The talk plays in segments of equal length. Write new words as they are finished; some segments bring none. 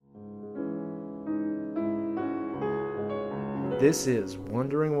This is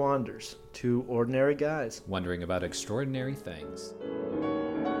Wandering Wanders, two ordinary guys. Wondering about extraordinary things.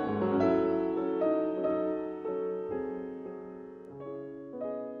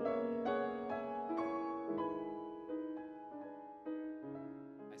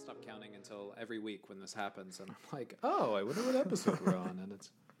 I stop counting until every week when this happens, and I'm like, oh, I wonder what episode we're on, and it's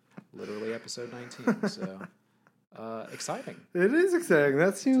literally episode 19, so exciting. It is exciting.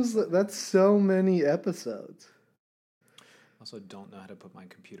 That's so many episodes. Also, don't know how to put my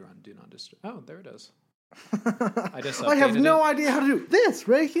computer on Do Not Disturb. Oh, there it is. I have no idea how to do this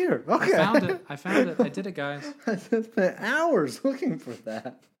right here. Okay. I found it. I did it, guys. I spent hours looking for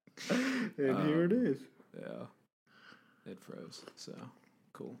that. And here it is. Yeah. It froze. So,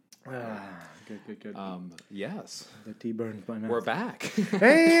 cool. Good. Yes. The tea burns my mouth. We're back.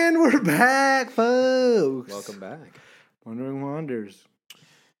 And we're back, folks. Welcome back. Wandering Wanders.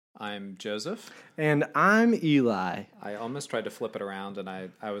 I'm Joseph. And I'm Eli. I almost tried to flip it around, and I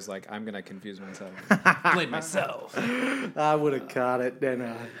was like, I'm going to confuse myself. Blame myself. I would have caught it in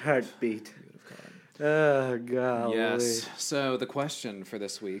a heartbeat. Oh, golly. Yes. So the question for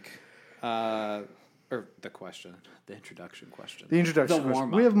this week, the introduction question. The introduction The question.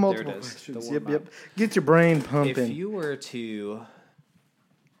 warm-up. We have multiple There it is. questions. The Yep. warm-up. Get your brain pumping. If you were to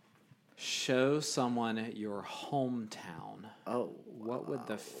show someone your hometown, what would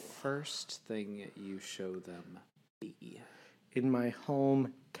the first thing you show them be? In my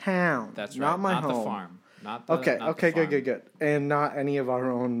hometown. That's right. Not my not home. the farm. Not the Okay, not the farm. good. And not any of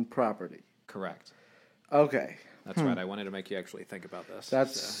our own property. Correct. Okay. That's right. I wanted to make you actually think about this.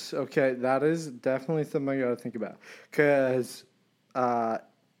 That's okay. That is definitely something I got to think about. Because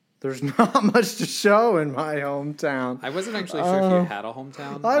there's not much to show in my hometown. I wasn't actually sure if you had a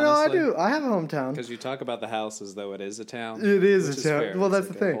hometown. I know I honestly, do. I have a hometown. Because you talk about the house as though it is a town. It is which a town. fair. Well, It's that's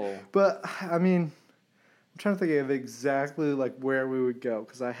like the a thing. whole- But I mean, I'm trying to think of exactly like where we would go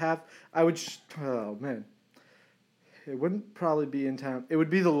because oh man, it wouldn't probably be in town. It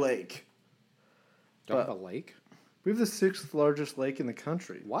would be the lake. Don't have a lake? We have the 6th largest lake in the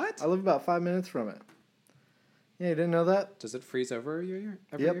country. What? I live about 5 minutes from it. Yeah, you didn't know that? Does it freeze over every year?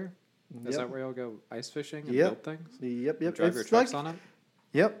 Yep. Is that where y'all go ice fishing and Yep. build things? Yep. Drive your trucks on it?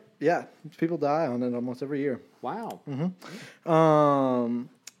 Yep. Yeah. People die on it almost every year. Wow. Maybe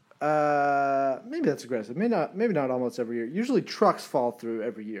that's aggressive. Maybe not almost every year. Usually trucks fall through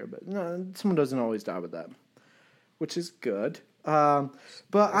every year, but no, someone doesn't always die with that, which is good.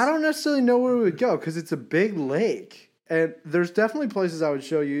 But I don't necessarily know where we would go because it's a big lake, and there's definitely places I would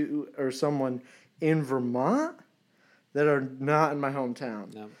show you or someone in Vermont that are not in my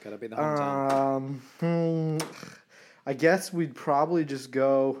hometown. No, gotta be the hometown. I guess we'd probably just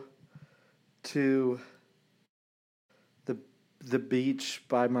go to the beach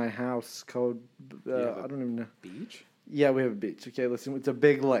by my house called I don't even know. Beach? Yeah, we have a beach. Okay, listen, it's a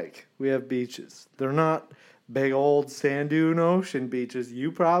big lake. We have beaches. They're not big old sand dune ocean beaches.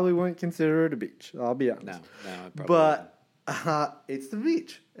 You probably wouldn't consider it a beach. I'll be honest. No, I probably But it's the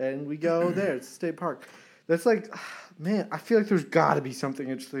beach, and we go there. It's a state park. That's like, man, I feel like there's got to be something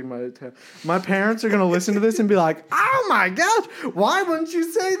interesting in my town. My parents are going to listen to this and be like, oh my gosh, why wouldn't you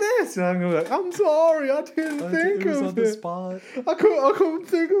say this? And I'm going to be like, I'm sorry, I didn't think of it. spot. I couldn't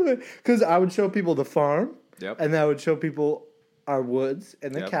think of it. Because I would show people the farm, Yep. and I would show people our woods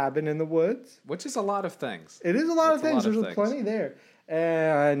and the Yep. cabin in the woods. Which is a lot of things. It is a lot of It's a things. lot of There's things. plenty there.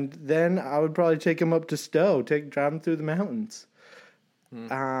 And then I would probably take them up to Stowe, drive them through the mountains. In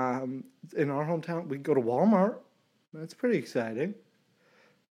our hometown, we go to Walmart. That's pretty exciting.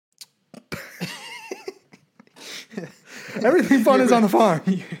 Everything fun is on the farm.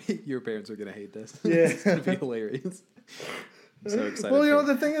 Your parents are gonna hate this. Yeah. It's gonna be hilarious. I'm so excited. Well, you know,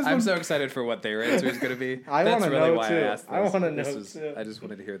 the thing is, I'm so excited for what their answer is going to be. I That's wanna really know, why too. I asked this. I wanna This know, was- too. I just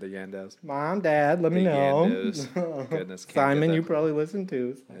wanted to hear the Yandos. Mom, Dad, let me The know. Yandos. Goodness, can't Simon, get you that. probably listen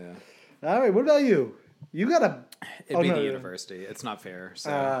to. Yeah. All right, what about you? You got a... It'd be no, the no. university. It's not fair. So,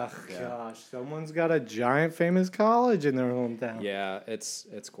 yeah. Gosh, someone's got a giant famous college in their hometown. Yeah, it's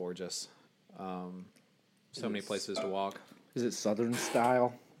gorgeous. So many places to walk. Is it Southern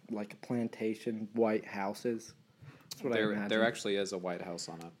style, like a plantation, white houses? That's what I imagine. There actually is a White House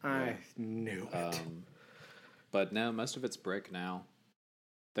on it. I knew it. But no, most of it's brick now.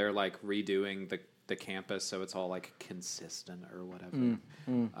 They're like redoing the campus so it's all like consistent or whatever,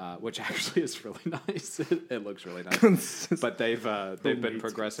 which actually is really nice. It looks really nice. But they've been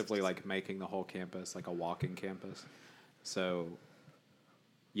progressively like making the whole campus like a walking campus. So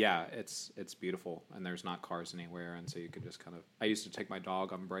yeah, it's beautiful, and there's not cars anywhere, and so you could just kind of. I used to take my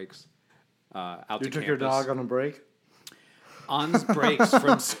dog on breaks out to campus. You took your dog on a break? On breaks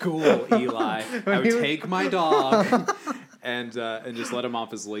from school, Eli, I would take my dog and just let him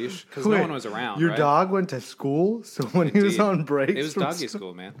off his leash because no Wait, one was around. Your right? dog went to school, so when he was Indeed. on break, It was doggy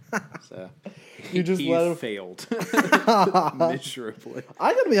school, man. So You just let him- failed miserably.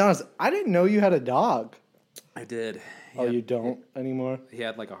 I gotta be honest. I didn't know you had a dog. I did. Oh, you don't anymore? He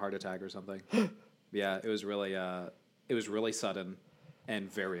had like a heart attack or something. Yeah, it was really sudden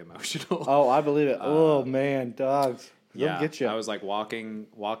and very emotional. Oh, I believe it. Oh man, dogs. They'll yeah, get you. I was like walking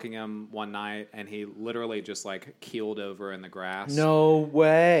him one night, and he literally just like keeled over in the grass. No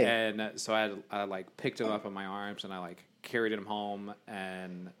way. And so I like picked him up in my arms, and I like carried him home,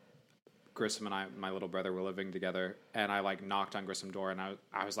 and Grissom and my little brother were living together, and I like knocked on Grissom's door, and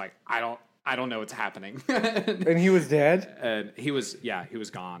I was like, I don't know what's happening. And he was dead? And he was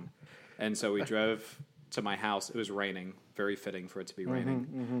gone. And so we drove to my house. It was raining, very fitting for it to be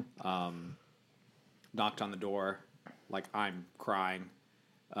raining. Knocked on the door, like I'm crying.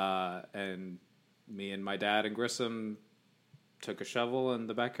 And me and my dad and Grissom took a shovel in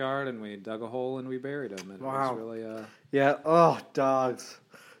the backyard, and we dug a hole, and we buried him. And Wow. It was really... Yeah. Oh, dogs.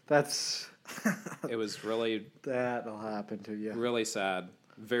 That's... it was really... That'll happen to you. Really sad.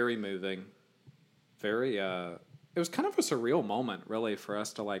 Very moving. Very... it was kind of a surreal moment, really, for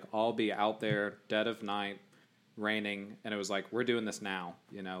us to like all be out there, dead of night, raining, and it was like, we're doing this now,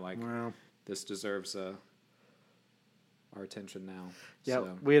 like Wow. this deserves our attention now. Yeah,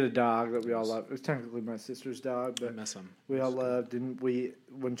 So, we had a dog that we all loved. It was technically my sister's dog, I but miss him. we all loved. And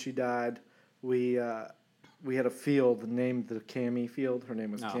when she died, we had a field named the Cammy Field. Her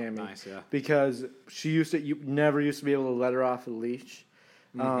name was Cammy. Nice, yeah. Because you never used to be able to let her off a leash.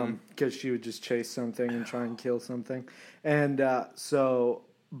 Because she would just chase something and try and kill something. And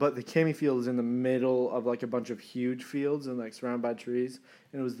but the Cammy Field is in the middle of like a bunch of huge fields and like surrounded by trees.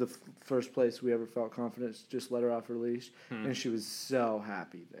 And it was the first place we ever felt confident to just let her off her leash. And she was so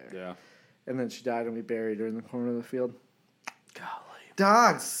happy there. Yeah. And then she died and we buried her in the corner of the field. Golly.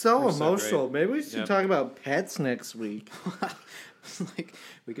 Dogs, so They're so emotional. great. Maybe we should Yep. talk about pets next week. Like,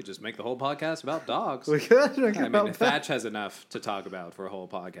 we could just make the whole podcast about dogs. We could talk I about mean, pets. Thatch has enough to talk about for a whole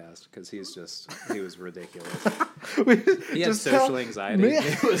podcast because he was ridiculous. He had social anxiety. Me-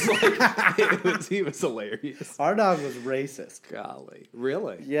 It was like, he was hilarious. Our dog was racist. Golly.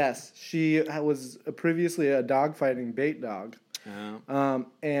 Really? Yes, she was previously a dog fighting bait dog.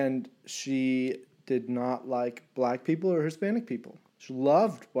 And she did not like black people or Hispanic people. She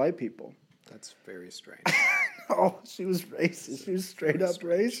loved white people. That's very strange. Oh, she was racist. She was straight up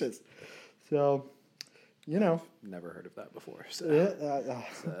racist. So, Never heard of that before. So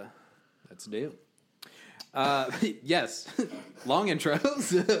that's new. Yes, long intro.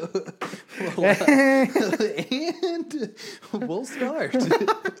 And we'll start.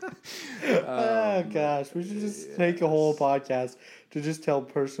 Oh gosh, we should just take a whole podcast to just tell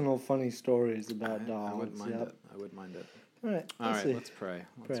personal funny stories about dogs. I wouldn't mind Yep. it. I wouldn't mind it. All right, All right, see. let's pray.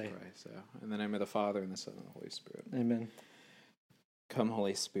 Let's Pray. pray. So, in the name of the Father, and the Son, and the Holy Spirit. Amen. Come,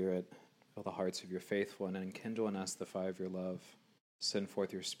 Holy Spirit, fill the hearts of your faithful, and enkindle in us the fire of your love. Send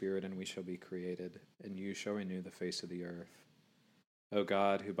forth your Spirit, and we shall be created, and you shall renew the face of the earth. O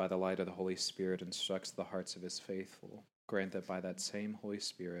God, who by the light of the Holy Spirit instructs the hearts of his faithful, grant that by that same Holy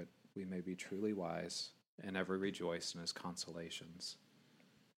Spirit we may be truly wise, and ever rejoice in his consolations.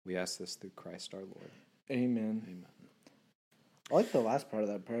 We ask this through Christ our Lord. Amen. Amen. I like the last part of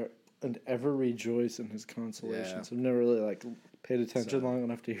that part. And ever rejoice in his consolations. Yeah. I've never really paid attention long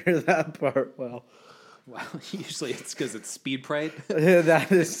enough to hear that part well. Well, usually it's because it's speed prayed. Yeah,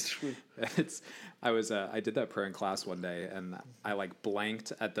 that is true. I did that prayer in class one day, and I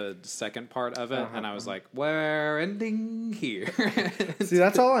blanked at the second part of it, and I was like, "We're ending here." See,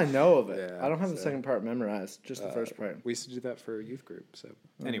 that's all I know of it. Yeah, I don't have the so- second part memorized, just the first part. We used to do that for youth group. So,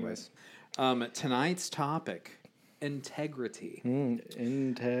 anyways, tonight's topic: integrity.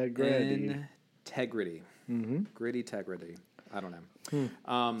 Integrity. Integrity. Gritty integrity. I don't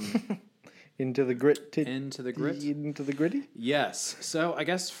know. Into the grit. Into the grit. Into the gritty? Yes. So I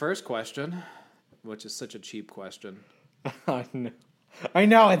guess first question, which is such a cheap question. I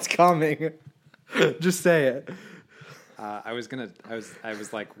know it's coming. Just say it. I was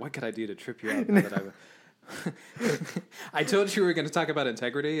like, what could I do to trip you up? Now that I told you we were going to talk about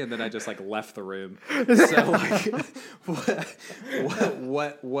integrity, and then I just left the room. So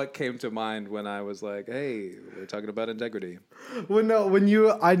what came to mind when I was like, hey, we're talking about integrity? Well, no, when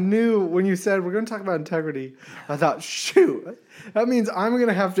you said we're going to talk about integrity, I thought, shoot, that means I'm going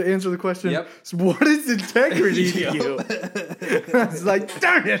to have to answer the question. Yep. So what is integrity to you? I was like,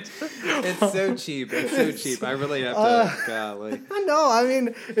 darn it. It's so cheap. It's so cheap. I really have to. Golly. No, I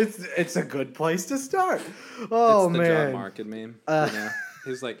mean it's a good place to start. Oh It's the man, John Markin meme. You know?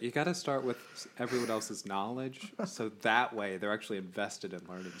 He's like, you got to start with everyone else's knowledge, so that way they're actually invested in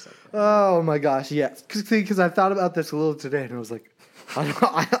learning something. Oh my gosh, yes. Because I thought about this a little today, and I was like,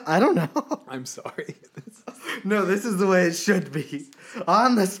 I don't know. I'm sorry. No, this is the way it should be.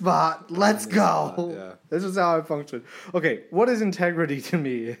 On the spot. Let's go. spot, yeah. This is how I function. Okay, what is integrity to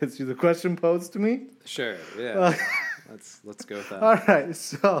me? Is the question posed to me? Sure, yeah. Let's go with that. All right,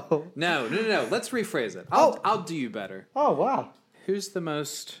 so. No. Let's rephrase it. I'll do you better. Oh, wow. Who's the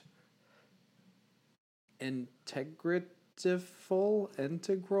most integral,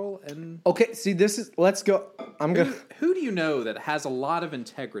 and Okay, see, this is. Let's go. I'm going to. who do you know that has a lot of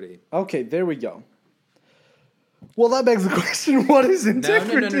integrity? Okay, there we go. Well, that begs the question: what is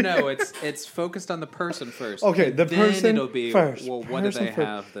integrity? No. It's focused on the person first. Okay, and the then person it'll be, first. well, what do they Person first.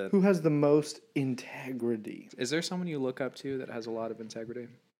 have that? Who has the most integrity? Is there someone you look up to that has a lot of integrity?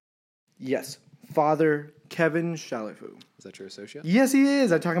 Yes, Father Kevin Shalifu. Is that your associate? Yes, he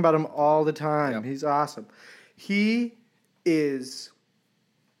is. I talk about him all the time. Yep. He's awesome. He is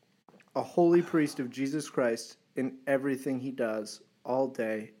a holy priest of Jesus Christ in everything he does, all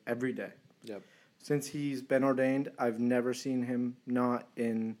day, every day. Yep. Since he's been ordained, I've never seen him not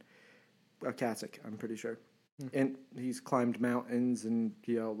in a cassock, I'm pretty sure. And he's climbed mountains and,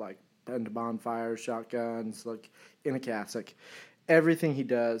 like, been to bonfires, shotguns, like, in a cassock. Everything he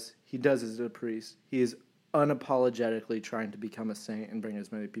does as a priest. He is unapologetically trying to become a saint and bring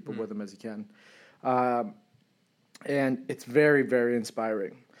as many people with him as he can. And it's very, very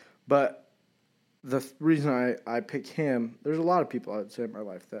inspiring. But the reason I pick him, there's a lot of people I would say in my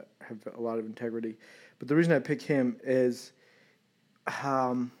life that have a lot of integrity. But the reason I pick him is,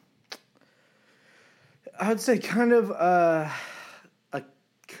 I would say kind of a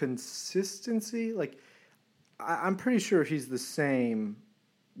consistency. Like, I'm pretty sure he's the same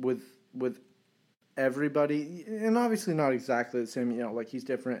with everybody, and obviously not exactly the same. Like, he's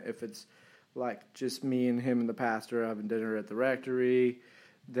different if it's like just me and him and the pastor having dinner at the rectory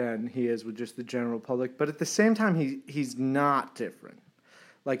than he is with just the general public. But at the same time, he's not different.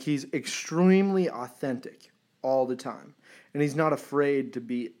 Like, he's extremely authentic all the time, and he's not afraid to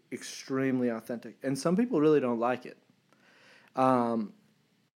be extremely authentic. And some people really don't like it.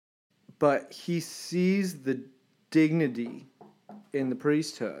 But he sees the dignity in the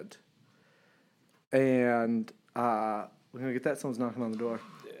priesthood. And we're going to get that. Someone's knocking on the door.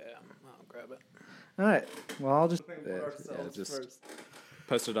 Yeah, I'll grab it. All right. Well, I'll just... Just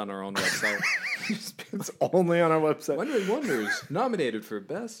post it on our own website. It's only on our website. Wondering Wonders, nominated for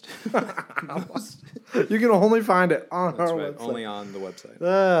Best. You can only find it on That's our right, website. only on the website.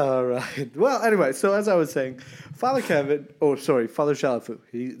 All right. Well, anyway, so as I was saying, Father Shalifu,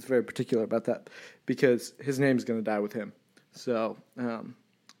 he's very particular about that because his name's going to die with him. So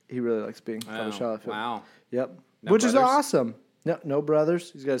he really likes being Father Shalifu. Wow. Yep. No Which is brothers? awesome. No brothers.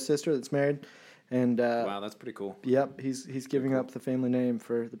 He's got a sister that's married. And Wow, that's pretty cool. yep, he's giving up the family name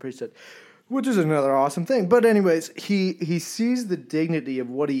for the priesthood, which is another awesome thing. But anyways, he sees the dignity of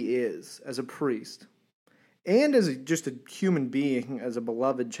what he is as a priest and as just a human being, as a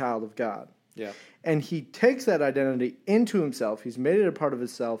beloved child of God. Yeah. And he takes that identity into himself. He's made it a part of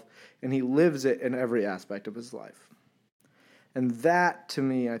himself, and he lives it in every aspect of his life. And that, to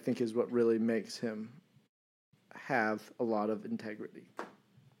me, I think is what really makes him have a lot of integrity.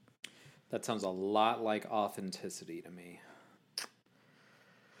 That sounds a lot like authenticity to me.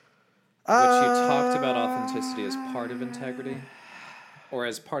 Which you talked about authenticity as part of integrity, or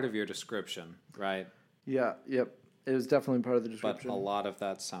as part of your description, right? Yeah, yep. It was definitely part of the description. But a lot of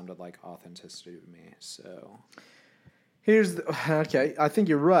that sounded like authenticity to me, so... Okay, I think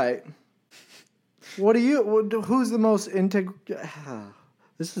you're right. Who's the most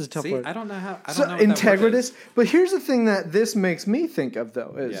This is a tough word. I don't know how... So, integritous. But here's the thing that this makes me think of,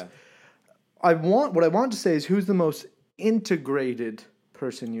 though, is what I want to say is who's the most integrated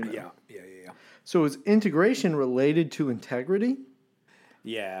person you know. Yeah. So is integration related to integrity?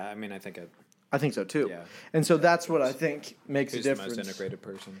 Yeah, I mean, I think so too. Yeah. And so that's what I think makes a who's difference. the most integrated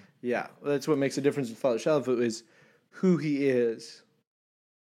person? Yeah, that's what makes a difference with Father Shalifu is who he is.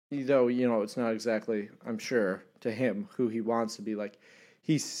 Though, it's not exactly, I'm sure, to him who he wants to be. Like,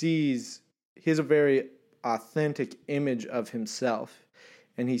 he has a very authentic image of himself.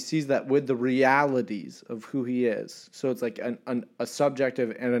 And he sees that with the realities of who he is. So it's like a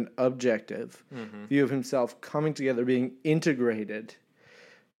subjective and an objective view of himself coming together, being integrated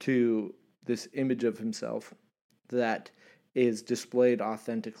to this image of himself that is displayed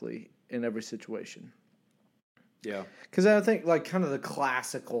authentically in every situation. Yeah. Because I think, like, kind of the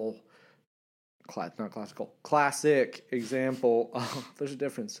classical not classical, classic example. Oh, there's a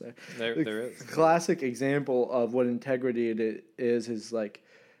difference there. There is. Classic example of what integrity it is like,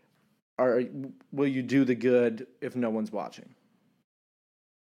 will you do the good if no one's watching?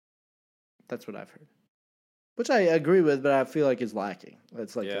 That's what I've heard. Which I agree with, but I feel like is lacking.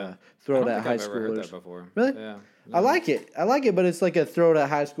 It's like a throw it at high schoolers. I've ever heard that before. Really? Yeah. I like it, but it's like a throw it at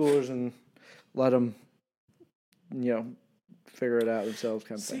high schoolers and let them, figure it out themselves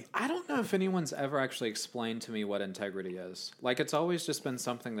kind of thing. I don't know if anyone's ever actually explained to me what integrity is. Like, it's always just been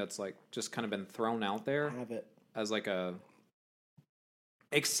something that's like just kind of been thrown out there Have it. as like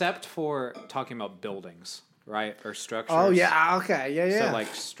except for talking about buildings, right? Or structures. Oh, yeah. Okay. Yeah. So like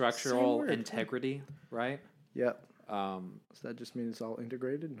structural integrity, right? Yep. So that just means it's all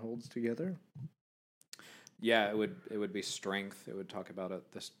integrated and holds together? Yeah, it would be strength. It would talk about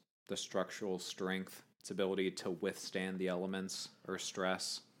the structural strength, its ability to withstand the elements or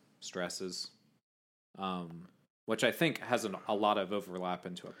stresses, which I think has a lot of overlap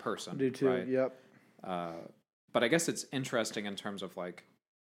into a person. I do too. Right? Yep. But I guess it's interesting in terms of like,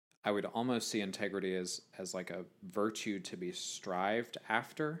 I would almost see integrity as like a virtue to be strived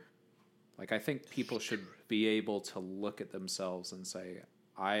after. Like, I think people should be able to look at themselves and say,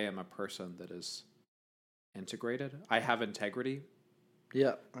 I am a person that is integrated. I have integrity.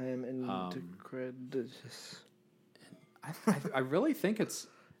 Yeah, I am integrated. I really think it's...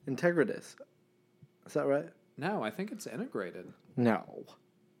 Integritus. Is that right? No, I think it's integrated. No.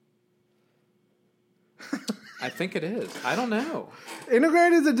 I think it is. I don't know.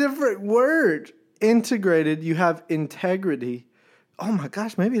 Integrated is a different word. Integrated, you have integrity. Oh my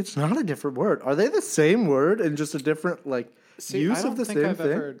gosh, maybe it's not a different word. Are they the same word and just a different use of the same thing? I don't think I've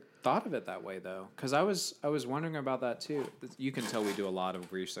ever thought of it that way though, because I was wondering about that too. You can tell we do a lot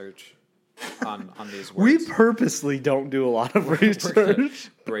of research on these words. We purposely don't do a lot of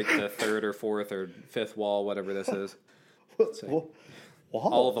research. Break the third or fourth or fifth wall, whatever this is. Walls.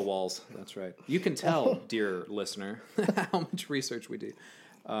 All of the walls. That's right. You can tell, dear listener, how much research we do.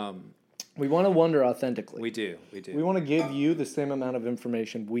 We want to wonder authentically. We do. We want to give you the same amount of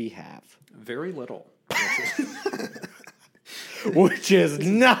information we have. Very little. Which is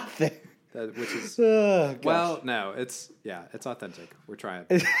nothing. Which is well, no, it's authentic. We're trying.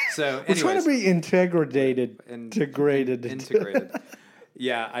 So we're trying to be integrated.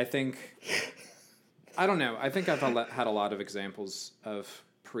 Yeah, I think. I don't know. I think I've had a lot of examples of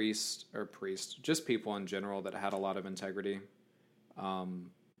just people in general that had a lot of integrity.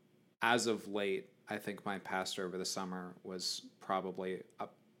 As of late, I think my pastor over the summer was probably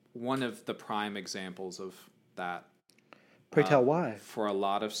one of the prime examples of that. Pray tell why? For a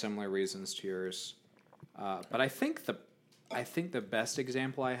lot of similar reasons to yours. But I think the best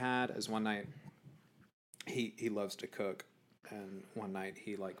example I had is one night. He loves to cook, and one night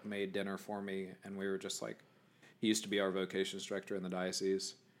he made dinner for me, and we were just he used to be our vocations director in the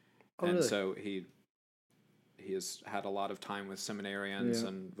diocese, and really? So he has had a lot of time with seminarians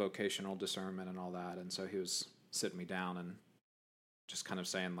and vocational discernment and all that, and so he was sitting me down and just kind of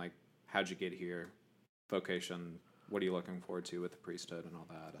saying how'd you get here, vocation, what are you looking forward to with the priesthood and all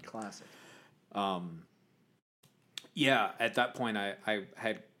that. And, classic. Yeah, at that point I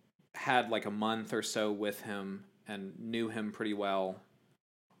had a month or so with him and knew him pretty well.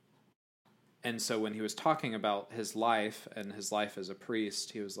 And so when he was talking about his life and his life as a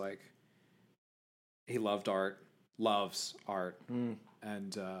priest, he was he loves art,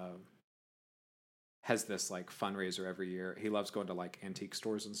 and has this fundraiser every year. He loves going to antique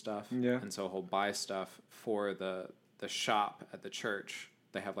stores and stuff. Yeah. And so he'll buy stuff for the shop at the church.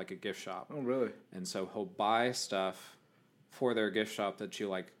 They have a gift shop. Oh, really? And so he'll buy stuff for their gift shop that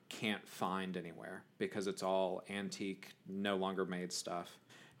you can't find anywhere because it's all antique, no longer made stuff.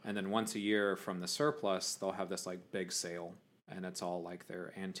 And then once a year from the surplus, they'll have this big sale, and it's all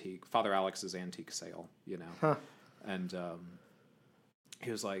their antique, Father Alex's antique sale, Huh. And he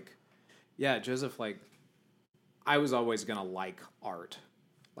was yeah, Joseph, I was always going to like art.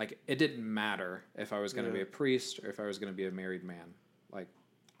 It didn't matter if I was going to be a priest or if I was going to be a married man.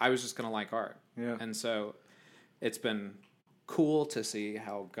 I was just going to like art. Yeah. And so it's been cool to see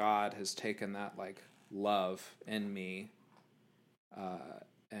how God has taken that love in me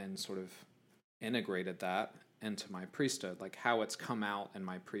and sort of integrated that into my priesthood, how it's come out in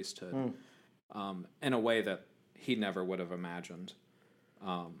my priesthood in a way that he never would have imagined.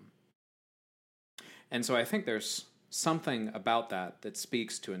 And so I think there's something about that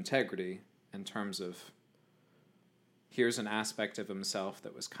speaks to integrity in terms of here's an aspect of himself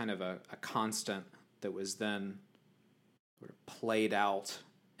that was kind of a constant that was then sort of played out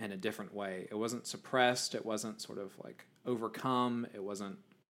in a different way. It wasn't suppressed. It wasn't sort of overcome. It wasn't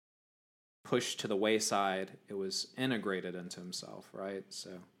pushed to the wayside. It was integrated into himself, right?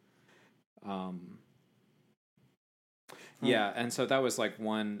 So, yeah, and so that was like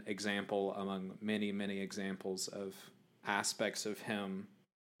one example among many, many examples of aspects of him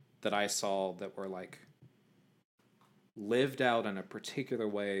that I saw that were like lived out in a particular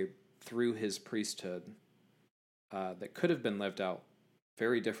way through his priesthood that could have been lived out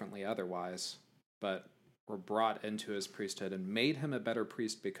very differently otherwise, but were brought into his priesthood and made him a better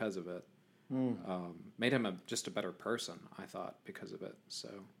priest because of it. Made him just a better person, I thought, because of it. So,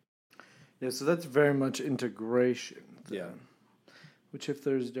 yeah, so that's very much integration. Then. yeah. Which, if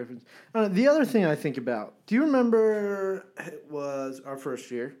there's a difference, the other thing I think about. Do you remember? It was our first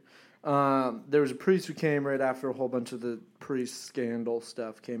year. There was a priest who came right after a whole bunch of the priest scandal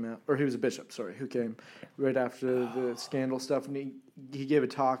stuff came out, or he was a bishop. Sorry, who came right after the scandal stuff, and he gave a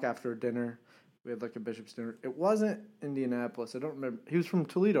talk after dinner. We had like a bishop's dinner. It wasn't Indianapolis. I don't remember. He was from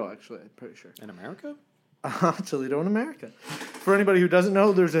Toledo, actually. I'm pretty sure. In America? Toledo in America. For anybody who doesn't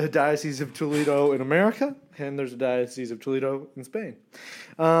know, there's a diocese of Toledo in America, and there's a diocese of Toledo in Spain.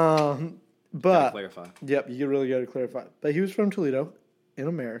 But Clarify. Yep, you really got to clarify. But he was from Toledo in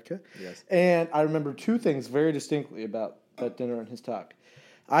America. Yes. And I remember two things very distinctly about that dinner and his talk.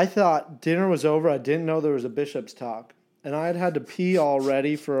 I thought dinner was over. I didn't know there was a bishop's talk. And I had to pee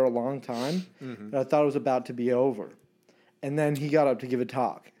already for a long time. And I thought it was about to be over. And then he got up to give a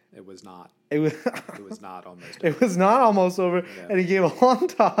talk. It was not. It was It was not almost over. It was not almost over. Yeah. And he gave a long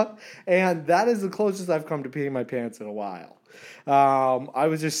talk. And that is the closest I've come to peeing my pants in a while. I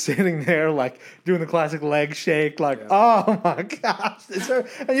was just sitting there, like, doing the classic leg shake, like, oh my gosh.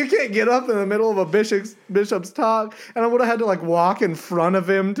 And you can't get up in the middle of a bishop's talk. And I would have had to, like, walk in front of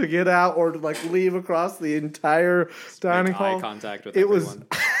him to get out or to, like, leave across the entire dining hall. Eye contact with everyone.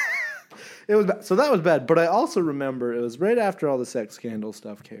 So that was bad. But I also remember it was right after all the sex scandal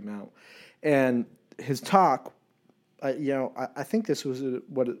stuff came out. And his talk, I think this was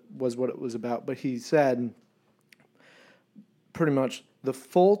what it was about. But he said pretty much the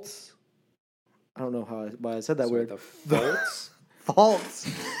faults. I don't know why I said that weird. The faults? Faults.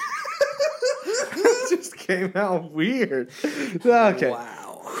 It just came out weird. Okay.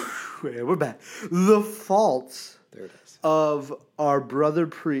 Wow. Yeah, we're back. The faults There it is. of our brother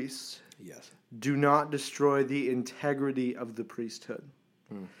priests Yes. do not destroy the integrity of the priesthood.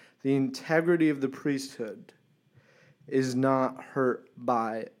 The integrity of the priesthood is not hurt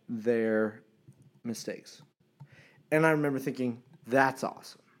by their mistakes. And I remember thinking, that's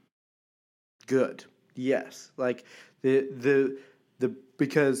awesome. Good. Yes. Like the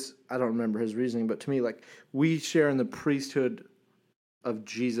because I don't remember his reasoning, but to me, like, we share in the priesthood of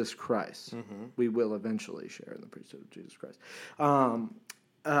Jesus Christ. We will eventually share in the priesthood of Jesus Christ.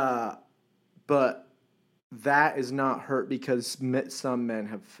 But that is not hurt because some men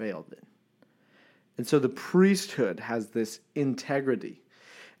have failed it. And so the priesthood has this integrity.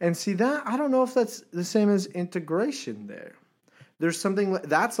 And see that, I don't know if that's the same as integration there. There's something,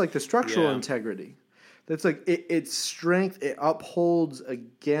 that's like the structural integrity. That's like, its strength, it upholds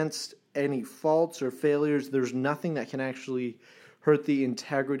against any faults or failures. There's nothing that can actually hurt the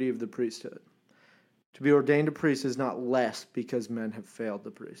integrity of the priesthood. To be ordained a priest is not less because men have failed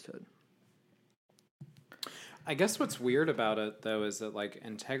the priesthood. I guess what's weird about it, though, is that, like,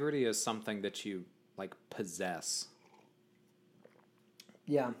 integrity is something that you, like, possess.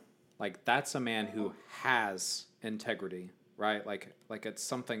 Yeah. Like, that's a man who has integrity, right? Like it's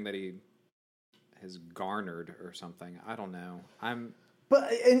something that he has garnered or something. I don't know.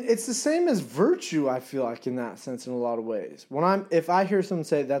 But and it's the same as virtue, I feel like, in that sense, in a lot of ways. If I hear someone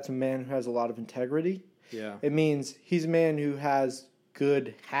say that's a man who has a lot of integrity, it means he's a man who has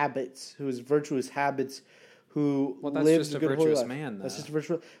good habits, who has virtuous habits, who that's lives just a a good virtuous life. man, though. That's just a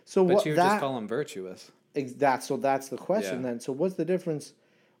virtuous. So but what you that just call him virtuous. that's the question then. So what's the difference?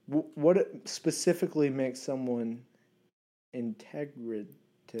 What specifically makes someone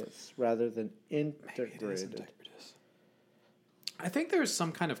integritous rather than integrated? I think there's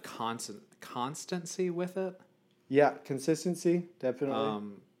some kind of constancy with it. Yeah, consistency,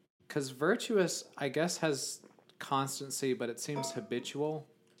 definitely. Because virtuous, I guess, has constancy, but it seems habitual.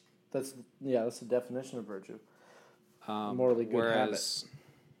 That's the definition of virtue. Morally good whereas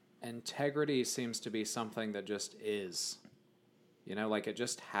integrity seems to be something that just is. You know, like it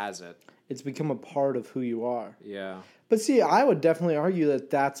just has it. It's become a part of who you are. Yeah. But see, I would definitely argue that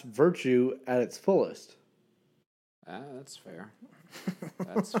that's virtue at its fullest. That's fair.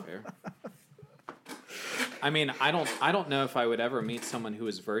 That's fair. I mean, I don't know if I would ever meet someone who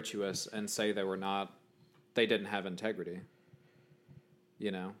is virtuous and say they didn't have integrity.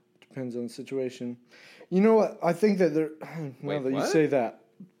 You know? Depends on the situation. You know what? I think that you say that,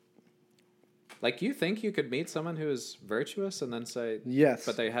 Like, you think you could meet someone who is virtuous and then say, Yes.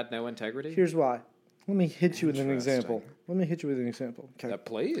 but they had no integrity? Here's why. Let me hit you with an Interesting. example. Okay.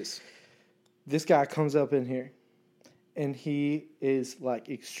 Please. This guy comes up in here, and he is like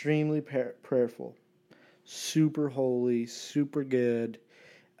extremely prayerful, super holy, super good,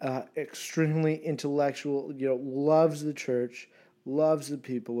 extremely intellectual. Loves the church, loves the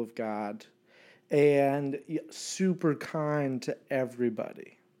people of God, and super kind to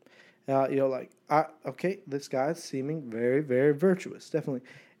everybody. This guy's seeming very, very virtuous, definitely.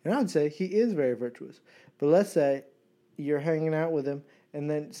 And I'd say he is very virtuous. But let's say you're hanging out with him, and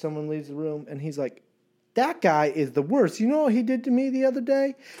then someone leaves the room, and he's like, that guy is the worst. You know what he did to me the other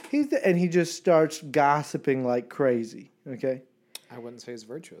day? And he just starts gossiping like crazy, okay? I wouldn't say he's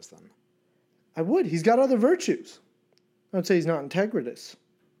virtuous then. I would. He's got other virtues. I would say he's not integritous.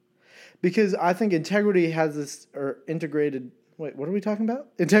 Because I think integrity has this, or integrated, wait, what are we talking about?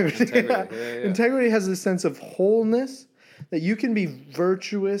 Integrity. Yeah. Integrity has this sense of wholeness, that you can be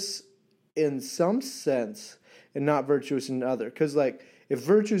virtuous in some sense and not virtuous in another. Because, like, if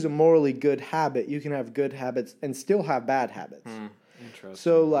virtue is a morally good habit, you can have good habits and still have bad habits. Interesting.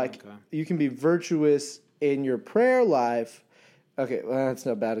 So, like, you can be virtuous in your prayer life. Okay, well, that's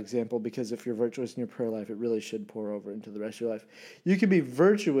not a bad example, because if you're virtuous in your prayer life, it really should pour over into the rest of your life. You can be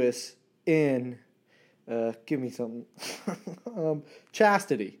virtuous in, give me something,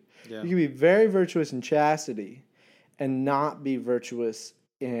 chastity. Yeah. You can be very virtuous in chastity and not be virtuous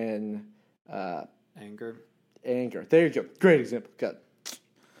in Anger. There you go. Great example. Good.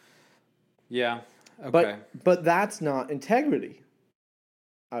 Yeah. Okay. But that's not integrity,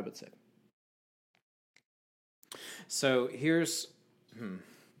 I would say. So here's,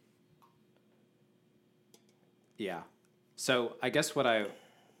 yeah. So I guess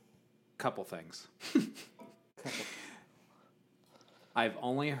couple things. I've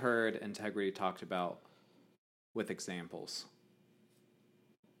only heard integrity talked about with examples.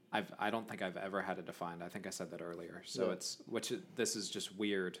 I don't think I've ever had it defined. I think I said that earlier. So yeah. This is just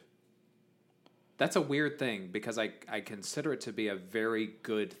weird. That's a weird thing, because I consider it to be a very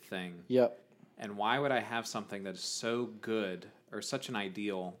good thing. Yep. And why would I have something that is so good or such an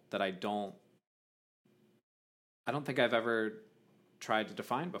ideal that I don't think I've ever tried to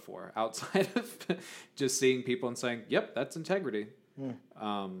define before, outside of just seeing people and saying, yep, that's integrity.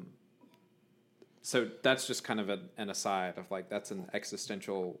 So that's just kind of an aside of, like, that's an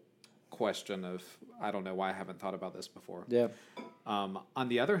existential question of, I don't know why I haven't thought about this before. Yeah. On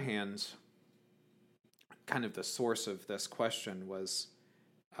the other hand, kind of the source of this question was,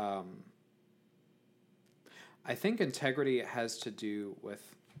 I think integrity has to do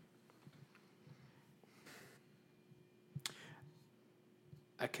with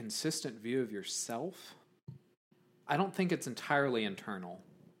a consistent view of yourself. I don't think it's entirely internal.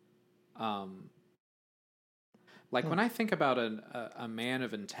 When I think about a man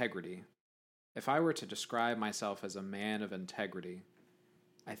of integrity, if I were to describe myself as a man of integrity,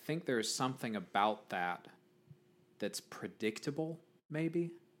 I think there's something about that that's predictable,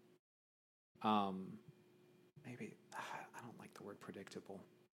 maybe. Maybe, I don't like the word predictable.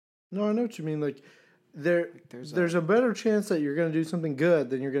 No, I know what you mean. Like, there's a better chance that you're going to do something good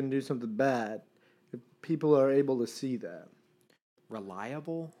than you're going to do something bad, if people are able to see that.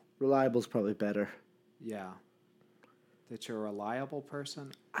 Reliable? Reliable is probably better. Yeah. That you're a reliable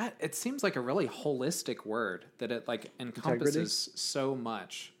person. It seems like a really holistic word, that it, like, encompasses so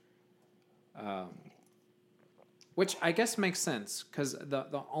much. Which I guess makes sense, because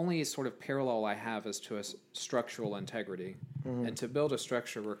the only sort of parallel I have is to a structural integrity. Mm-hmm. And to build a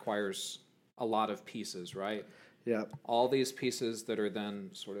structure requires a lot of pieces, right? Yeah. All these pieces that are then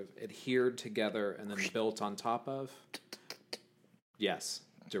sort of adhered together and then built on top of. Yes.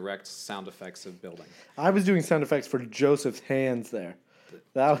 Direct sound effects of building. I was doing sound effects for Joseph's hands there.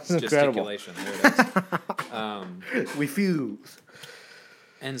 That was incredible. Gesticulation. There it is. We fuse.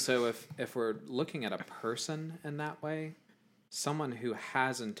 And so if we're looking at a person in that way, someone who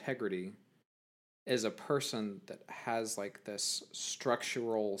has integrity is a person that has, like, this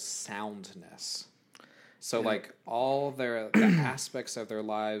structural soundness. So, like, all the aspects of their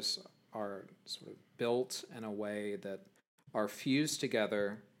lives are sort of built in a way that are fused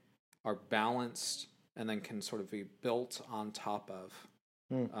together, are balanced, and then can sort of be built on top of.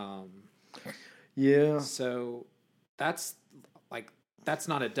 Yeah. So that's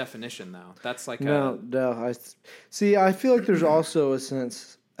not a definition, though. That's like no. I feel like there's also a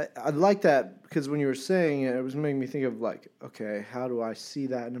sense. I like that, because when you were saying it, it was making me think of, like, okay, how do I see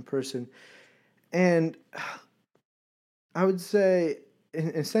that in a person? And I would say, in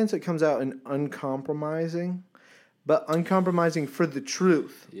a sense, it comes out in uncompromising, but uncompromising for the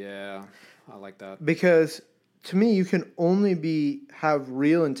truth. Yeah. I like that. Because to me, you can only have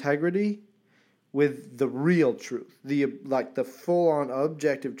real integrity with the real truth, the full on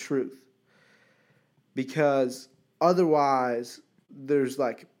objective truth. Because otherwise, there's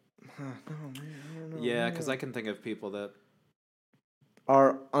like, oh, man, I don't know. Yeah, because I can think of people that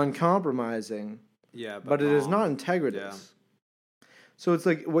are uncompromising, but it is not integritous. Yeah. So it's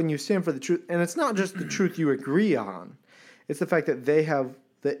like when you stand for the truth, and it's not just the truth you agree on; it's the fact that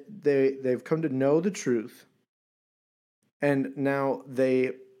they've come to know the truth, and now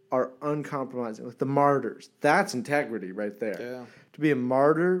they are uncompromising, like the martyrs. That's integrity right there. Yeah. To be a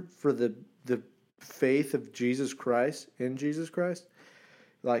martyr for the faith of Jesus Christ, in Jesus Christ,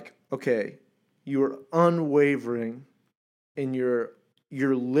 like, okay, you are unwavering in your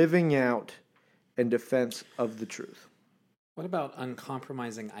living out in defense of the truth. What about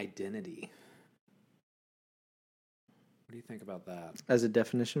uncompromising identity? What do you think about that? As a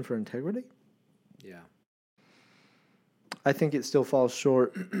definition for integrity? Yeah. I think it still falls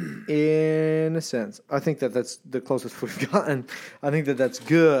short in a sense. I think that's the closest we've gotten. I think that's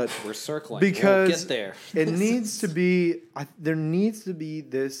good. We're circling. Because we'll get there. It needs to be, there needs to be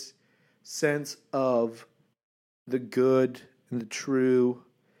this sense of the good and the true,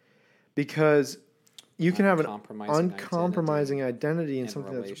 because you can have an uncompromising identity in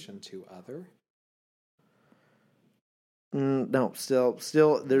something in relation to other. No,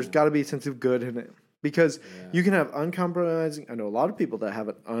 still, there's got to be a sense of good in it, because you can have uncompromising. I know a lot of people that have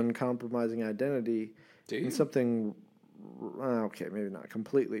an uncompromising identity in something. Okay, maybe not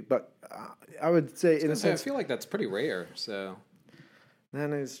completely, but I would say in a sense, I feel like that's pretty rare. So that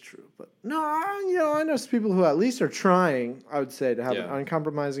is true, but no, I know some people who at least are trying. I would say to have an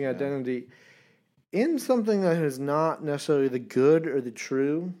uncompromising identity in something that is not necessarily the good or the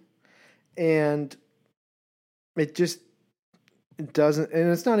true, and it just doesn't. And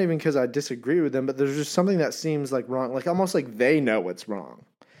it's not even because I disagree with them, but there's just something that seems like wrong, like almost like they know what's wrong,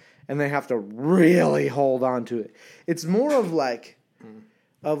 and they have to really hold on to it. It's more of like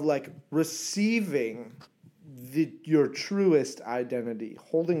receiving your truest identity,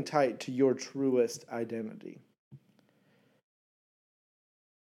 holding tight to your truest identity.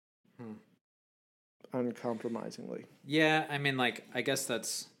 Uncompromisingly. Yeah, I mean, like, I guess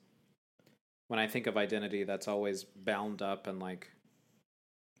that's when I think of identity, that's always bound up in like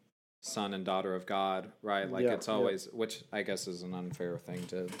son and daughter of God, right? Like it's always, which I guess is an unfair thing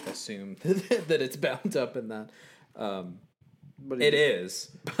to assume that it's bound up in that. But it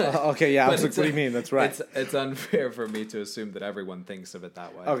is. But, okay, yeah. I was like, what do you mean? That's right. It's unfair for me to assume that everyone thinks of it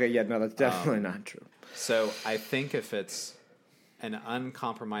that way. Okay, yeah, no, that's definitely not true. So I think if it's an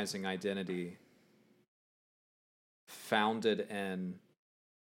uncompromising identity founded in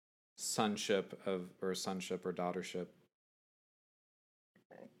sonship or daughtership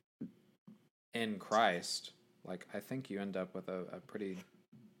in Christ, like I think you end up with a pretty.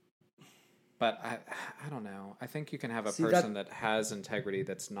 But I don't know. I think you can have a person that has integrity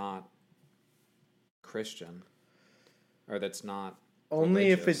that's not Christian, or that's not only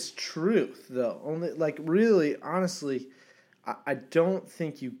religious. If it's truth, though. Only like really, honestly, I don't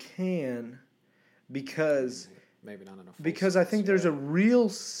think you can, because. Maybe not in a full because sense, I think there's a real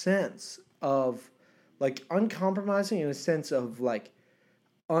sense of like uncompromising in a sense of like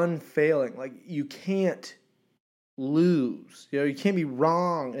unfailing. Like you can't lose. You can't be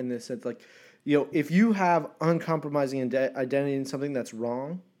wrong in this sense. Like, if you have uncompromising identity in something that's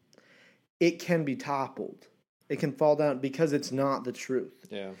wrong, it can be toppled. It can fall down because it's not the truth.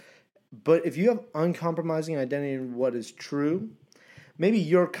 Yeah. But if you have uncompromising identity in what is true, maybe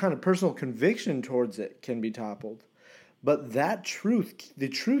your kind of personal conviction towards it can be toppled, but the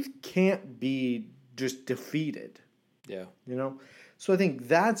truth can't be just defeated. Yeah. So I think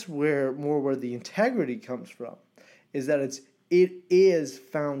that's where the integrity comes from, is that it is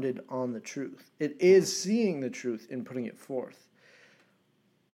founded on the truth. It is seeing the truth and putting it forth.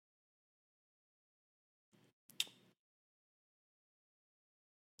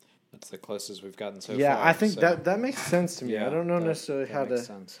 That's the closest we've gotten so far. Yeah, I think that makes sense to me. Yeah, I don't know necessarily how to.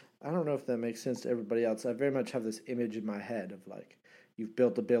 Sense. I don't know if that makes sense to everybody else. I very much have this image in my head of like you've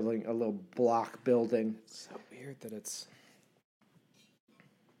built a building, a little block building. It's so weird that it's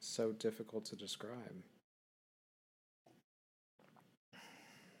so difficult to describe. I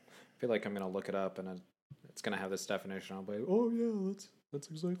feel like I'm going to look it up and it's going to have this definition. I'll be like, oh yeah, that's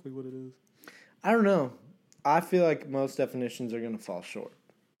exactly what it is. I don't know. I feel like most definitions are going to fall short,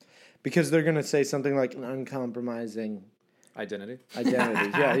 because they're going to say something like an uncompromising identity.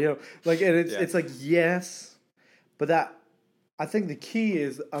 Yeah, it's like yes, but that I think the key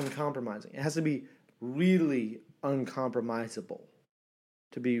is uncompromising. It has to be really uncompromisable.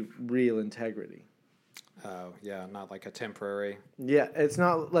 to be real integrity. Oh, yeah, not like a temporary. Yeah, it's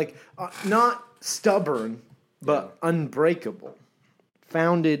not like not stubborn, but unbreakable,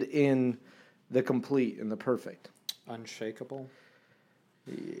 founded in the complete and the perfect. Unshakable?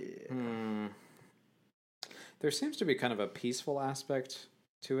 Yeah. There seems to be kind of a peaceful aspect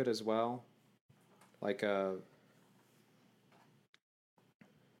to it as well. Like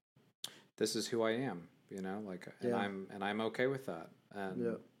this is who I am, you know, like, and I'm okay with that.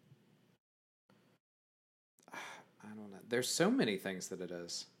 And I don't know. There's so many things that it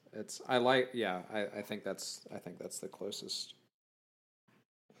is. I think that's the closest.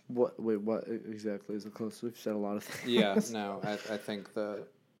 What exactly is the closest? We've said a lot of things. Yeah, no, I think the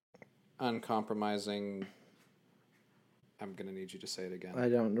uncompromising. I'm gonna need you to say it again. I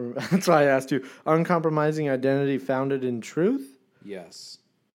don't remember. That's why I asked you. Uncompromising identity founded in truth? Yes.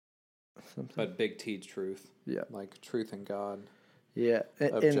 Something. But big T truth. Yeah. Like truth in God. Yeah.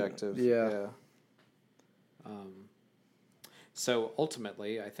 Objective. Yeah. So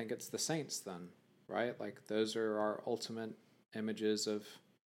ultimately, I think it's the saints then, right? Like those are our ultimate images of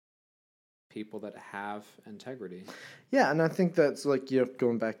people that have integrity. Yeah, and I think that's like,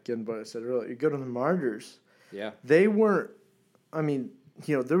 going back again to what I said earlier. You go to the martyrs. Yeah. They weren't, I mean,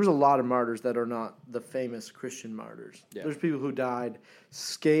 there was a lot of martyrs that are not the famous Christian martyrs. Yeah. There's people who died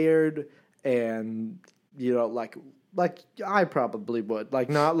scared and, like I probably would. Like,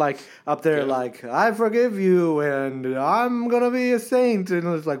 not like up there like, I forgive you and I'm going to be a saint. And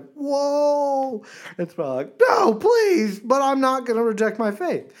it's like, whoa. It's probably like, no, please, but I'm not going to reject my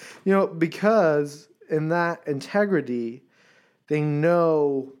faith. Because in that integrity, they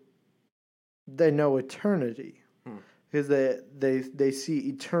know eternity. Because they see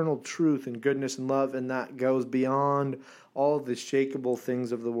eternal truth and goodness and love, and that goes beyond all the shakeable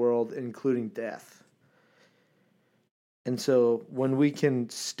things of the world, including death. And so when we can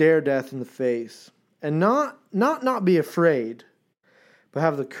stare death in the face and not be afraid, but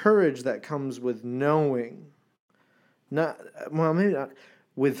have the courage that comes with knowing, maybe not,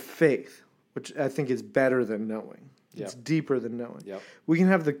 with faith, which I think is better than knowing. Yep. It's deeper than knowing. Yep. We can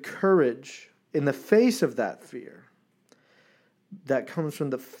have the courage in the face of that fear that comes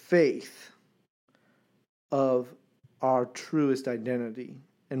from the faith of our truest identity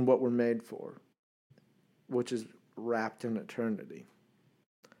and what we're made for, which is wrapped in eternity.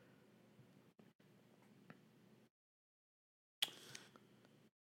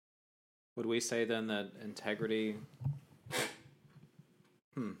 Would we say then that integrity,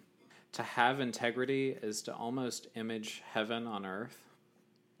 to have integrity is to almost image heaven on earth?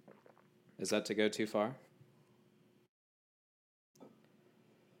 Is that to go too far?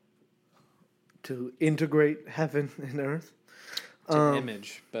 To integrate heaven and earth? To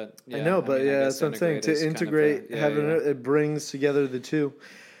image, but I know, but that's what I'm saying. To integrate heaven and earth, it brings together the two.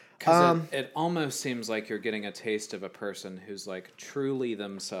 Because it almost seems like you're getting a taste of a person who's like truly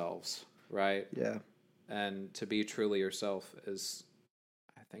themselves, right? Yeah. And to be truly yourself is,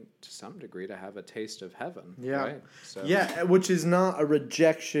 I think, to some degree, to have a taste of heaven. Yeah. Right? So. Yeah, which is not a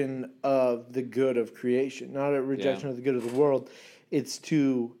rejection of the good of creation, not a rejection of the good of the world. It's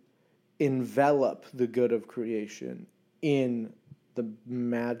to envelop the good of creation in the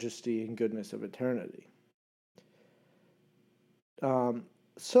majesty and goodness of eternity.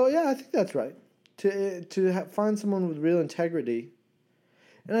 So yeah, I think that's right. To find someone with real integrity,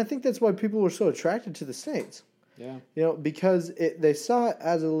 and I think that's why people were so attracted to the saints. Yeah, because they saw it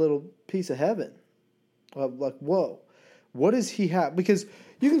as a little piece of heaven. Like, whoa, what does he have? Because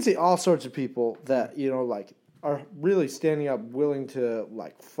you can see all sorts of people that like are really standing up, willing to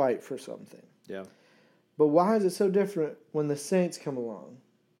like fight for something. Yeah. But why is it so different when the saints come along?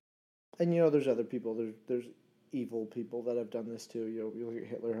 And there's other people. There's evil people that have done this too. You look at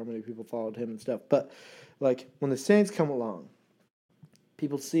Hitler, how many people followed him and stuff. But like when the saints come along,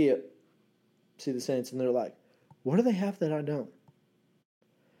 people see the saints, and they're like, "What do they have that I don't?"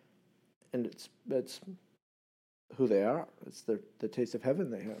 And it's who they are. It's the taste of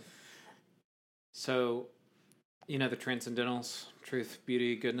heaven they have. So, the transcendentals, truth,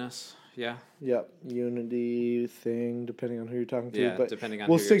 beauty, goodness. Yeah. Yep. Unity thing, depending on who you're talking to. Yeah, but depending on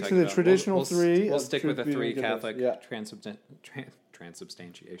we'll who stick you're to the about. traditional three. We'll stick with the three Catholic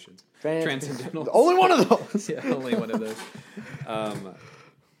transubstantiations. Transcendentals. Only one of those. Yeah, only one of those.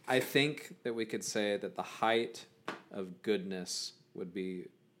 I think that we could say that the height of goodness would be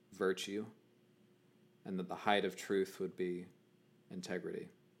virtue, and that the height of truth would be integrity.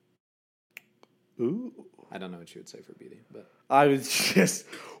 Ooh. I don't know what you would say for beauty, but I was just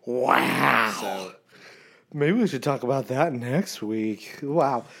wow. So maybe we should talk about that next week.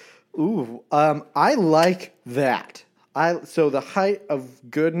 Wow. Ooh. I like that. So the height of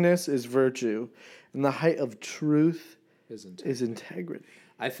goodness is virtue, and the height of truth is integrity.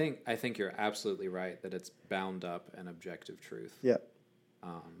 I think you're absolutely right that it's bound up in objective truth. Yeah.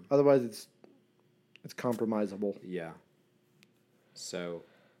 Otherwise, it's compromisable. Yeah. So,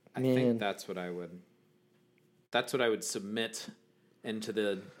 I think that's what I would submit into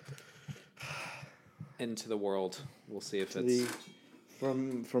the world. We'll see if it's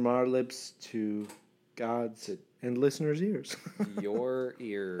from our lips to God's and listeners' ears. Your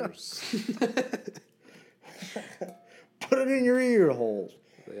ears. Put it in your ear hole.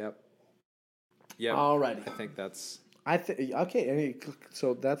 Yep. Yep. Alrighty. I think that's. Okay.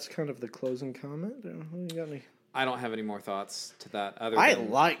 So that's kind of the closing comment. You got any? I don't have any more thoughts to that. I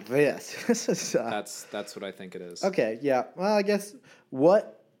like this. This is. That's what I think it is. Okay. Yeah. Well, I guess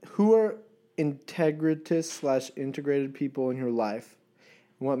who are integritous/integrated people in your life,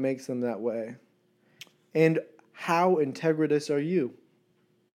 and what makes them that way, and how integritous are you?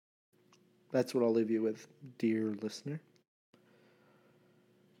 That's what I'll leave you with, dear listener.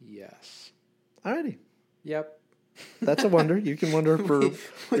 Yes. Alrighty. Yep. That's a wonder. You can wonder for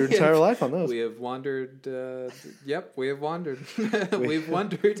your entire life on those. We have wandered. Yep, we have wandered. We've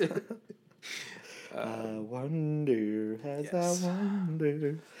wandered. I wonder as I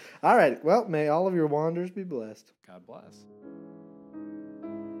wonder. All right. Well, may all of your wanders be blessed. God bless.